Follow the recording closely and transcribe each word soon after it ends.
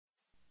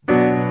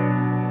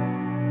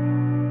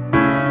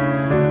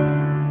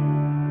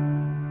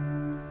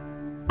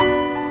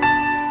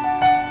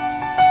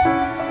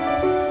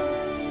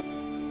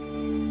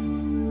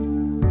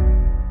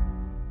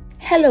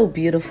Hello,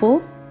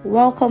 beautiful.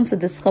 Welcome to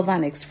Discover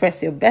and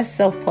Express Your Best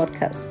Self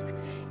podcast.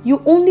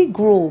 You only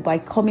grow by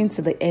coming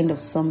to the end of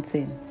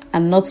something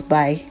and not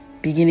by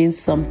beginning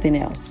something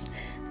else.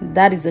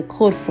 That is a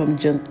quote from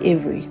John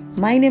Avery.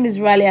 My name is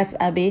Raliat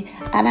Abe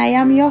and I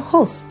am your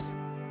host.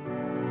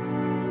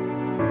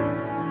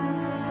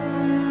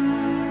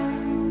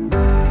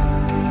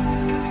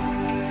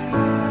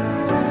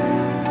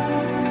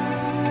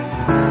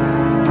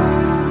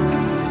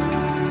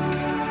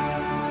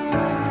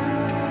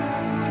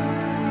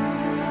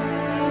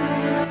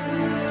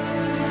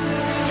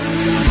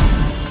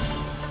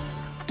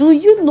 Do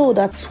you know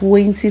that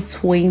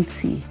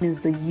 2020 is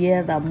the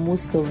year that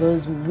most of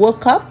us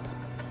woke up?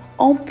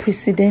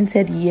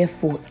 Unprecedented year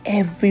for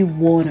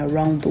everyone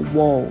around the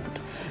world,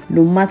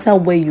 no matter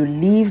where you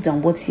lived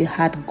and what you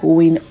had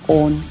going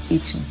on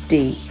each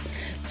day.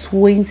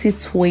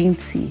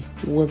 2020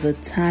 was a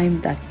time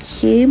that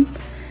came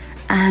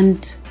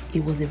and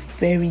it was a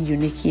very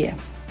unique year.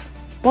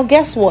 But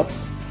guess what?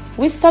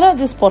 We started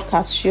this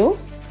podcast show.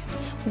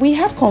 We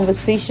had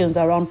conversations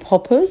around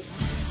purpose.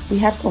 We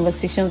had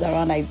conversations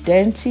around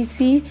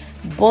identity,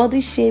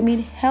 body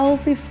shaming,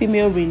 healthy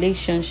female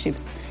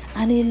relationships,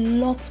 and a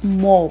lot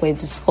more were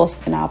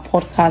discussed in our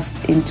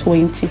podcast in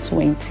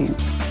 2020.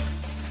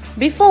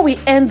 Before we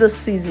end the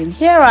season,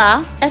 here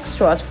are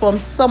extras from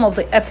some of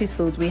the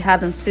episodes we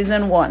had in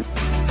season 1.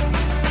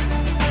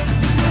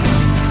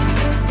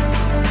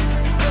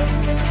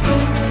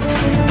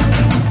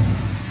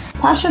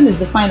 Passion is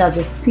defined as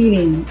a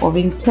feeling of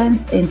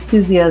intense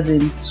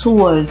enthusiasm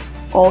towards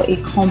or a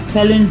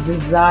compelling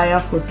desire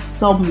for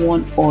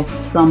someone or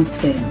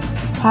something.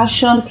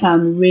 Passion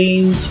can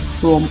range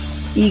from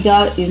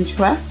eager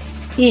interest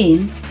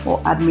in or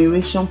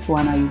admiration for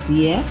an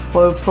idea,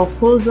 for a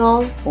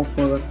proposal, or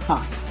for a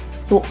cause.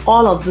 So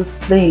all of these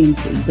things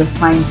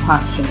define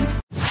passion.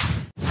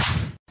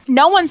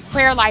 No one's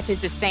prayer life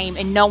is the same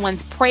and no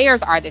one's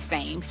prayers are the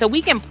same. So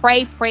we can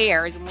pray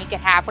prayers and we can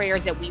have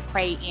prayers that we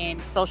pray in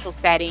social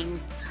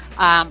settings,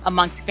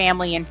 amongst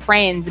family and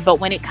friends. But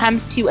when it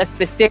comes to a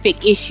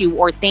specific issue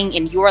or thing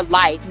in your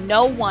life,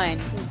 no one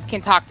can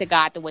talk to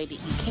God the way that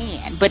you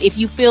can. But if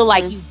you feel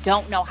like you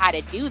don't know how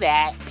to do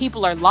that,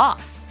 people are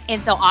lost.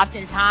 And so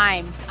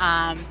oftentimes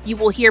you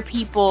will hear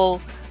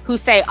people who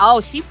say,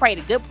 oh, she prayed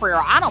a good prayer.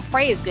 I don't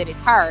pray as good as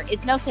her.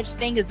 It's no such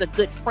thing as a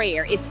good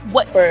prayer.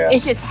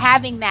 It's just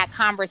having that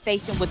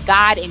conversation with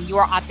God in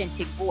your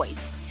authentic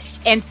voice.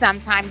 And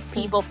sometimes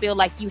people feel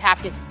like you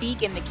have to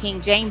speak in the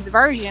King James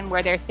Version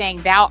where they're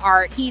saying, thou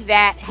art he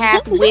that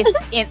hath with,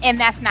 and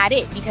that's not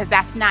it, because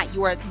that's not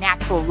your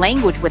natural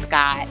language with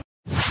God.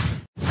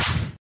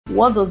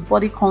 What does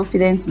body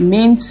confidence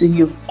mean to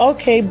you?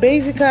 Okay,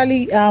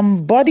 basically,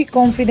 body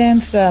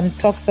confidence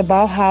talks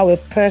about how a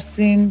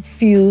person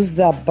feels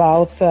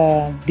about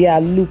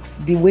their looks,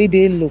 the way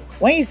they look.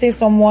 When you say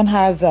someone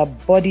has a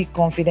body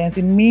confidence,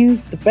 it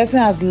means the person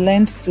has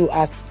learned to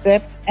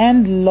accept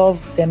and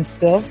love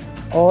themselves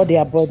or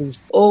their body.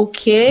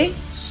 Okay,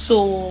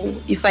 so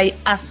if I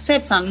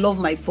accept and love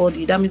my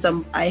body, that means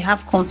I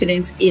have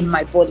confidence in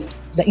my body.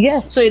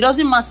 Yeah. So it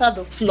doesn't matter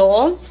the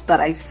flaws that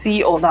I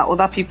see or that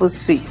other people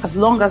see, as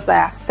long as I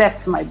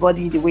accept my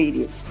body the way it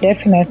is.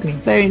 Definitely.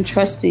 Very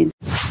interesting.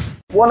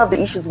 One of the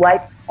issues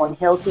why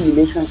unhealthy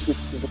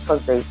relationships is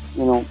because there's,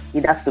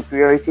 either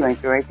superiority or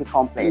inferiority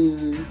complex.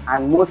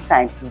 And most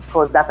times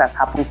because that has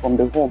happened from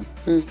the home.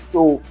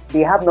 So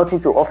they have nothing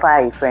to offer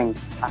a friend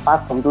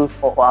apart from those,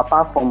 or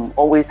apart from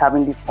always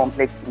having this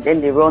complex. And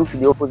then they run to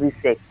the opposite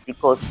sex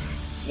because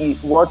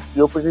what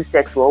the opposite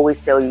sex will always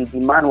tell you, the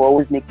man will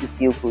always make you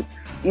feel good.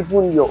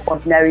 Even your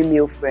ordinary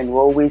male friend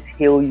will always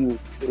hail you,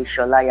 say,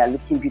 Shola, you're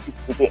looking beautiful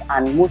today.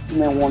 And most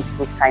women want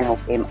those kind of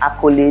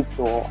accolades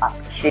or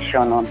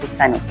appreciation on those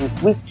kind of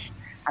things, which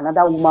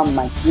another woman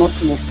might not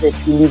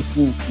necessarily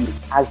give you.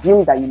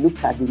 Assume that you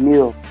looked at the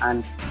mirror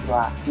and you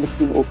are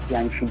looking okay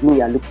and you should know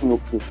you are looking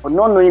okay. But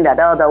not knowing that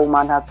other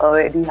woman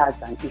already has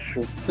an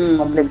issue,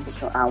 complex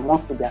issue, and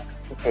wants to be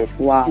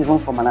appreciated, even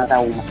from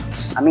another woman.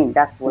 I mean,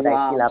 that's what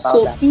I feel about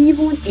that. So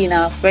even in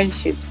our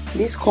friendships,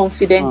 this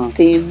confidence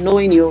thing,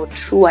 knowing your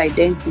true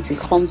identity,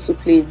 comes to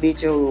play a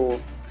major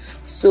role.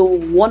 So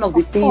one of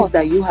the things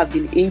that you have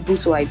been able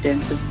to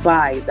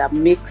identify that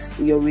makes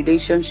your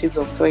relationships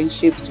or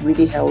friendships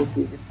really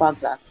healthy is the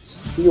fact that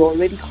you're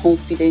already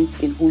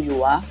confident in who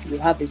you are. You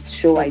have a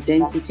sure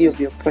identity of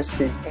your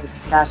person.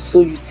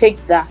 So you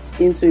take that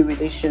into a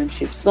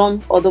relationship.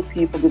 Some other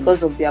people,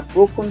 because of their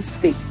broken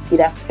state, it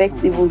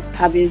affects even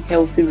having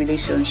healthy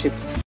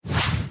relationships.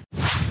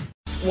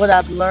 What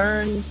I've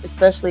learned,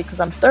 especially because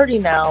I'm 30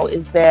 now,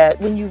 is that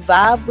when you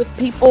vibe with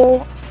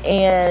people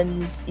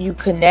and you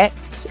connect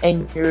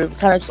and you're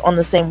kind of just on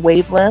the same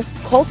wavelength,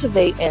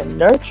 cultivate and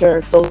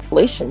nurture those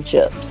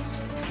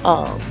relationships.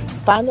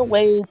 Find a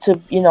way to,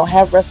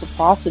 have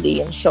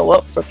reciprocity and show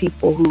up for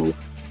people who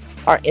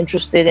are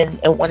interested in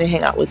and want to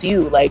hang out with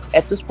you. Like,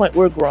 at this point,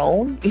 we're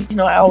grown,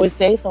 I always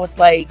say. So it's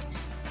like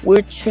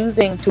we're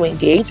choosing to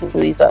engage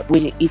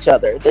with each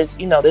other.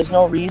 There's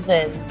no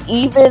reason,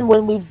 even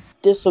when we've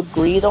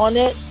disagreed on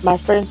it, my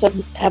friends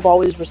have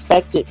always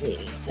respected me.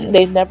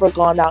 They've never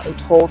gone out and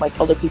told like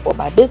other people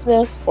my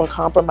business or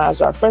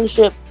compromised our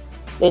friendship.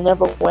 They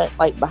never went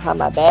like behind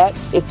my back.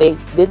 If they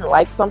didn't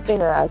like something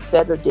that I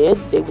said or did,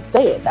 they would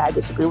say it. I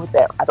disagree with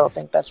that. I don't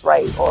think that's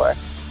right. Or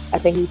I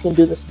think you can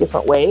do this a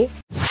different way.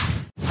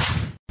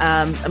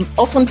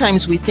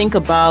 Oftentimes we think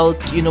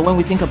about, when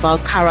we think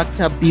about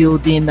character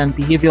building and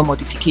behavior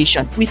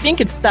modification, we think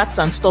it starts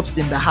and stops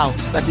in the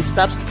house, that it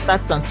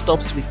starts and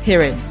stops with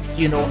parents,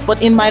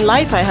 But in my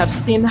life, I have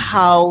seen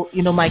how,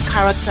 my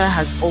character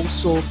has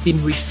also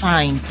been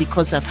refined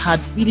because I've had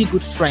really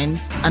good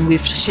friends and we've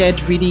shared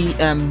really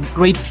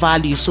great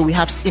values. So we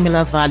have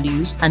similar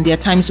values. And there are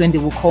times when they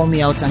will call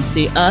me out and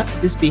say,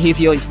 this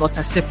behavior is not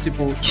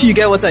acceptable. You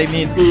get what I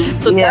mean?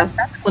 So yes.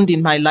 That happened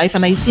in my life.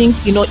 And I think,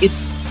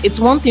 it's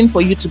one thing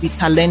for you to be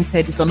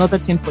talented. It's another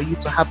thing for you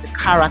to have the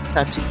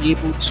character to be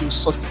able to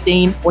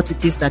sustain what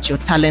it is that your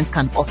talent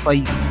can offer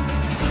you.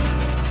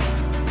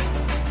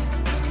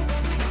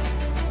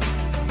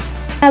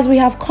 As we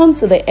have come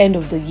to the end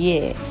of the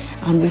year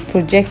and we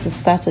project to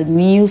start a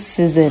new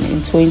season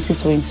in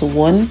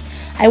 2021,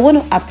 I want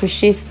to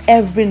appreciate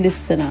every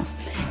listener,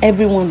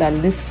 everyone that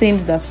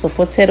listened, that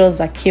supported us,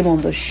 that came on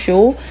the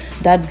show,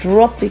 that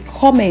dropped a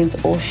comment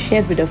or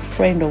shared with a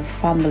friend or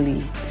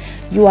family.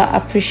 You are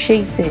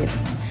appreciated,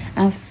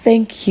 and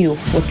thank you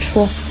for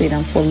trusting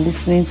and for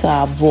listening to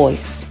our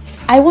voice.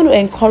 I want to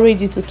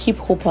encourage you to keep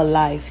hope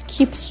alive,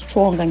 keep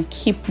strong and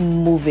keep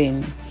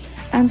moving,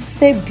 and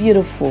stay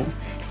beautiful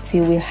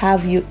till we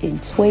have you in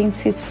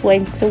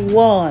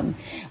 2021.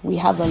 We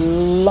have a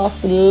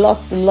lot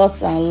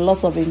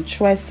of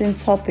interesting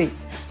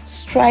topics,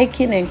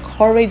 striking,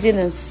 encouraging,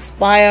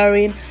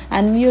 inspiring,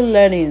 and new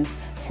learnings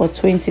for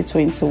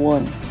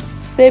 2021.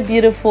 Stay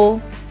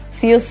beautiful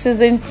till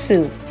season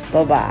 2.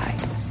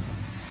 Bye-bye.